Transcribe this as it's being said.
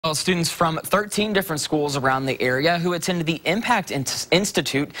Well, students from 13 different schools around the area who attended the Impact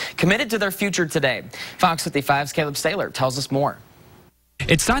Institute committed to their future today. Fox 55's Caleb Saylor tells us more.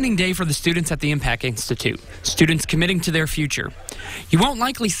 It's signing day for the students at the Impact Institute, students committing to their future. You won't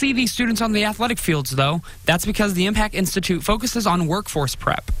likely see these students on the athletic fields, though. That's because the Impact Institute focuses on workforce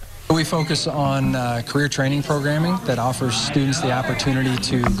prep. We focus on career training programming that offers students the opportunity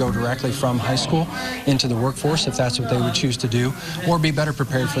to go directly from high school into the workforce if that's what they would choose to do, or be better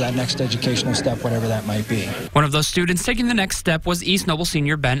prepared for that next educational step, whatever that might be. One of those students taking the next step was East Noble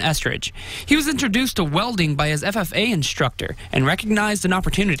senior Ben Estridge. He was introduced to welding by his FFA instructor and recognized an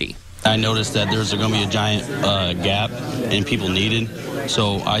opportunity. I noticed that there's going to be a giant gap in people needed,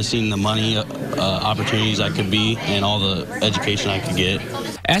 so I seen the money opportunities I could be and all the education I could get.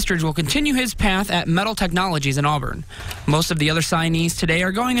 Estridge will continue his path at Metal Technologies in Auburn. Most of the other signees today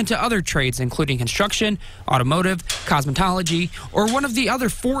are going into other trades, including construction, automotive, cosmetology, or one of the other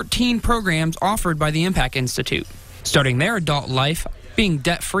 14 programs offered by the Impact Institute, starting their adult life being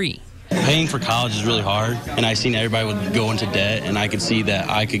debt-free. Paying for college is really hard, and I seen everybody would go into debt, and I could see that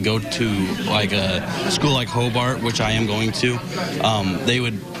I could go to like a school like Hobart, which I am going to.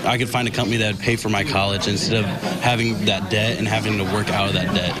 I could find a company that would pay for my college instead of having that debt and having to work out of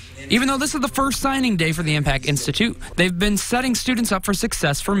that debt. Even though this is the first signing day for the Impact Institute, they've been setting students up for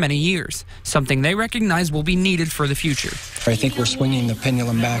success for many years, something they recognize will be needed for the future. I think we're swinging the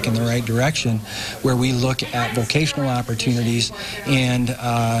pendulum back in the right direction, where we look at vocational opportunities and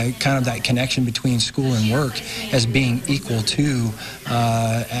kind of that connection between school and work as being equal to,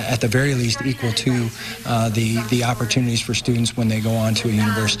 at the very least, equal to the opportunities for students when they go on to a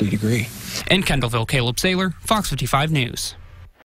university degree. In Kendallville, Caleb Saylor, Fox 55 News.